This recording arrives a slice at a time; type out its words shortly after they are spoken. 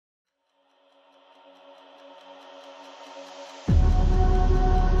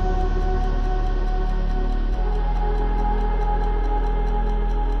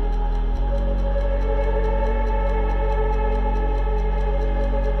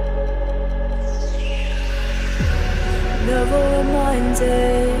Never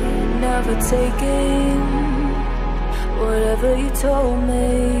reminded, never taking whatever you told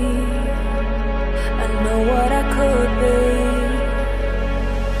me. I know what I could be,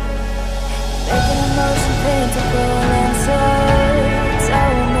 making emotion paintable and so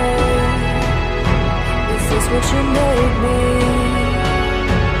tell me, is this what you made me?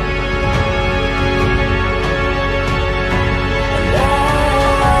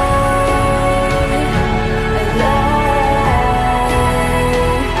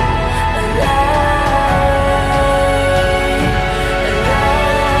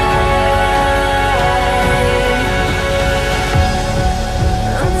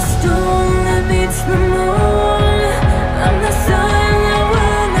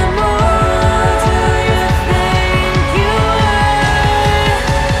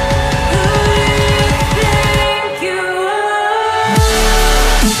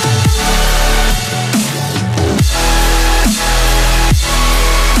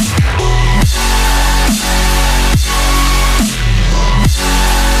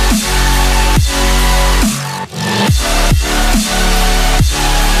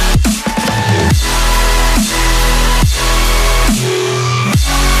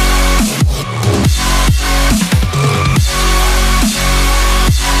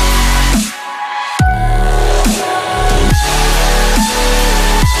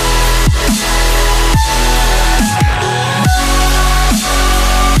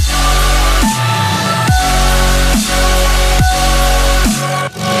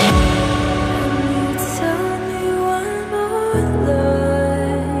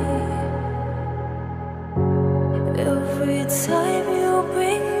 Every time you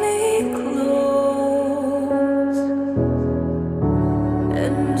bring me close,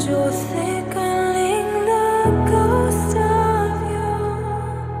 and you're thickening the ghost of you,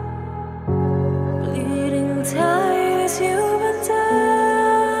 bleeding tires you've been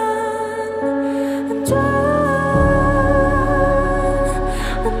done, and done,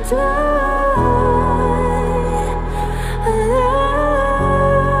 and done.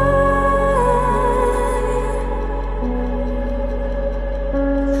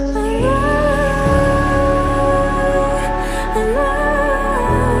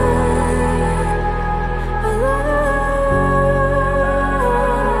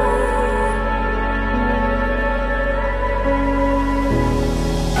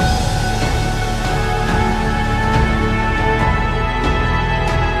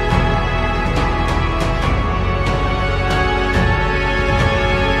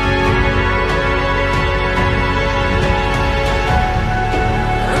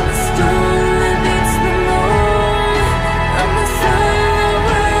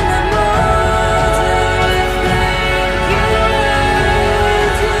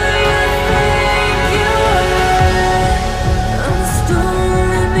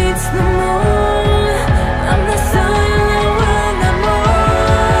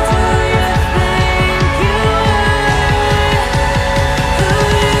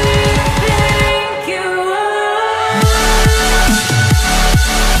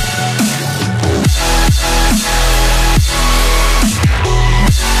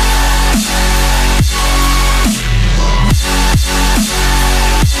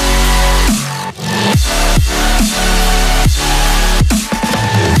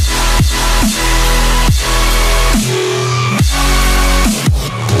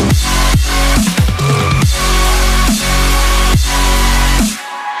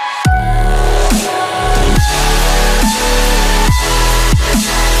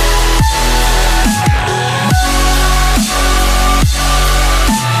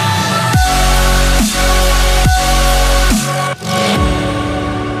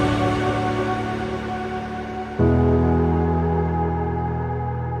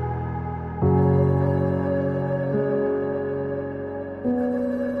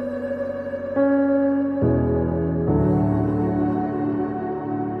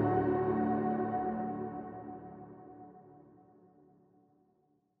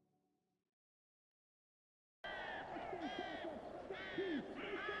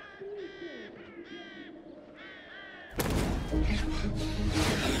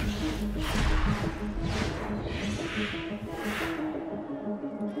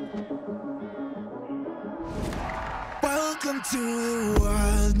 Welcome to the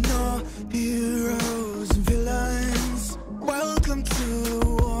world, no heroes and villains. Welcome to the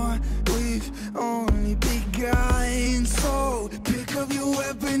war, we've only begun. So pick up your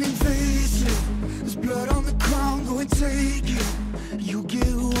weapon and face it. There's blood on the ground, go and take it. You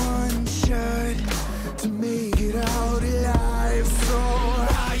get one shot to make it out alive. So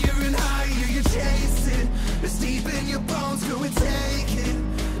higher and higher you're chasing, it's deep in your body.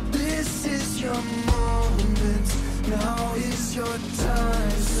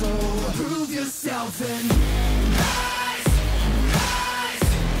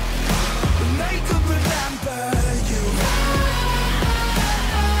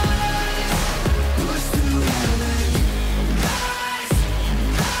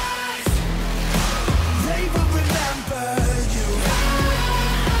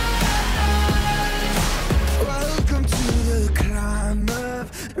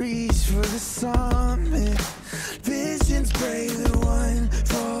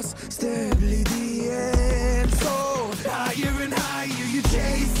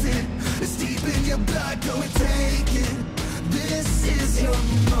 it. It's deep in your blood, go and take it. This is your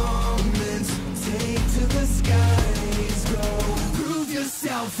moment. Take to the skies, go prove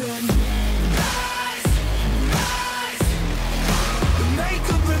yourself and fly.